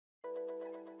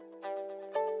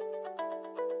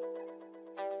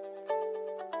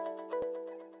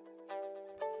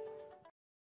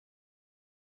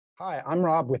Hi, I'm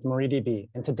Rob with MariaDB,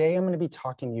 and today I'm going to be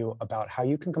talking to you about how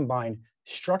you can combine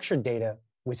structured data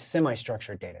with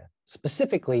semi-structured data,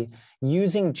 specifically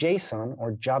using JSON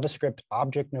or JavaScript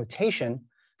object notation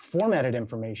formatted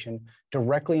information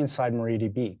directly inside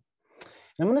MariaDB. And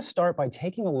I'm going to start by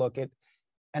taking a look at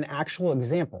an actual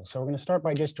example. So we're going to start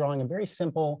by just drawing a very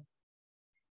simple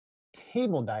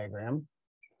table diagram,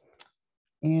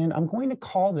 and I'm going to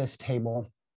call this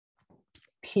table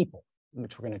people,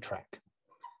 which we're going to track.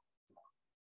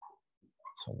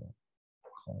 So we'll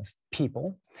call this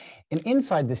people. And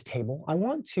inside this table, I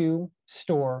want to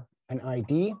store an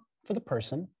ID for the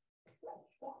person,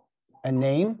 a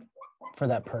name for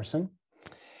that person,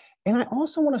 and I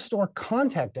also want to store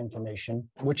contact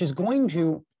information, which is going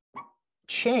to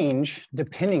change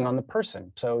depending on the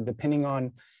person. So depending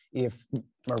on if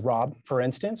Rob, for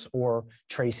instance, or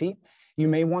Tracy, you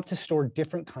may want to store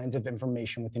different kinds of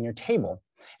information within your table.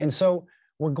 And so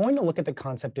we're going to look at the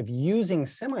concept of using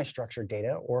semi-structured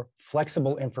data or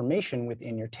flexible information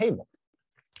within your table.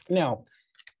 Now,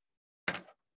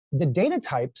 the data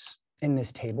types in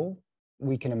this table,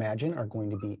 we can imagine, are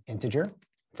going to be integer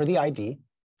for the ID.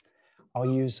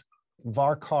 I'll use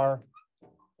varchar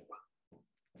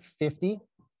 50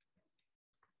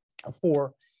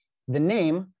 for the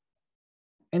name.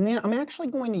 And then I'm actually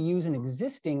going to use an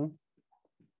existing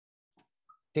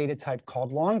data type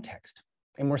called long text.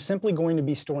 And we're simply going to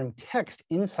be storing text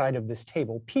inside of this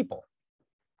table, people.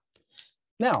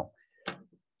 Now,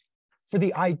 for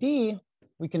the ID,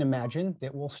 we can imagine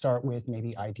that we'll start with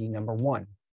maybe ID number 1.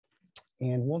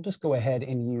 And we'll just go ahead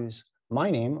and use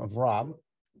my name of Rob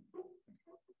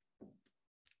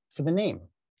for the name.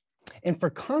 And for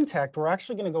contact, we're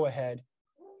actually going to go ahead,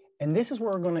 and this is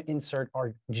where we're going to insert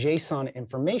our JSON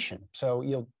information. So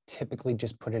you'll typically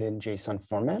just put it in JSON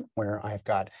format, where I've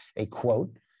got a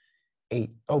quote, a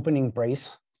opening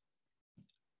brace.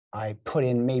 I put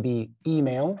in maybe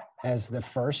email as the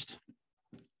first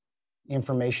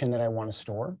information that I want to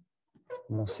store.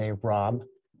 And we'll say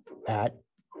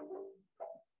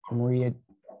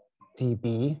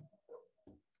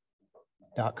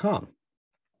rob@mariadb.com.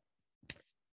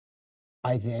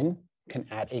 I then can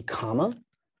add a comma,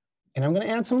 and I'm going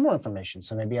to add some more information.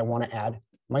 So maybe I want to add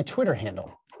my Twitter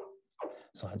handle.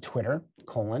 So I'll add Twitter,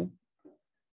 colon,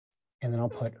 and then I'll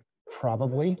put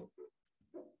probably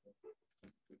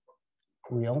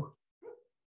real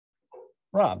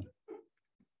Rob.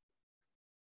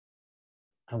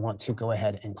 I want to go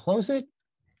ahead and close it.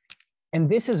 And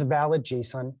this is a valid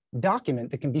JSON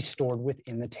document that can be stored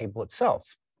within the table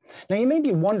itself. Now you may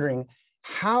be wondering,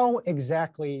 how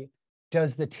exactly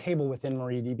does the table within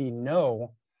MariaDB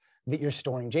know that you're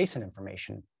storing JSON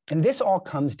information? And this all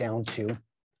comes down to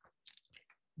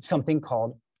something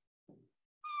called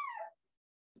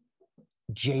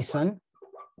JSON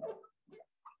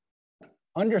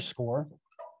underscore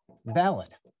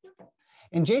valid.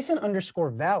 And JSON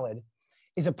underscore valid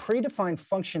is a predefined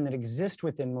function that exists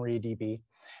within MariaDB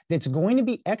that's going to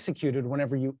be executed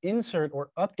whenever you insert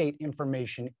or update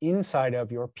information inside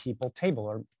of your people table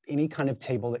or any kind of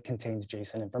table that contains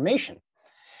JSON information.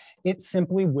 It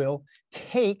simply will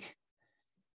take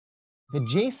the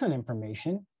JSON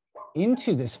information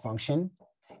into this function,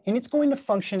 and it's going to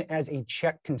function as a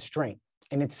check constraint.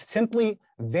 And it's simply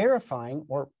verifying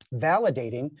or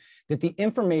validating that the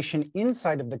information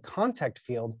inside of the contact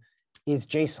field is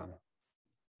JSON.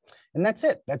 And that's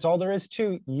it. That's all there is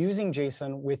to using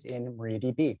JSON within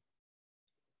MariaDB.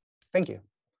 Thank you.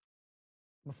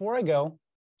 Before I go,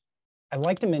 I'd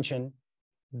like to mention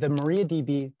the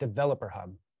MariaDB Developer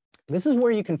Hub. This is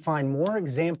where you can find more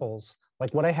examples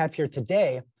like what I have here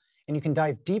today, and you can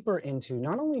dive deeper into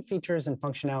not only features and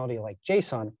functionality like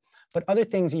JSON, but other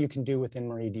things that you can do within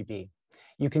MariaDB.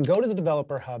 You can go to the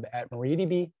Developer Hub at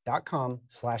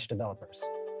mariadb.com/developers.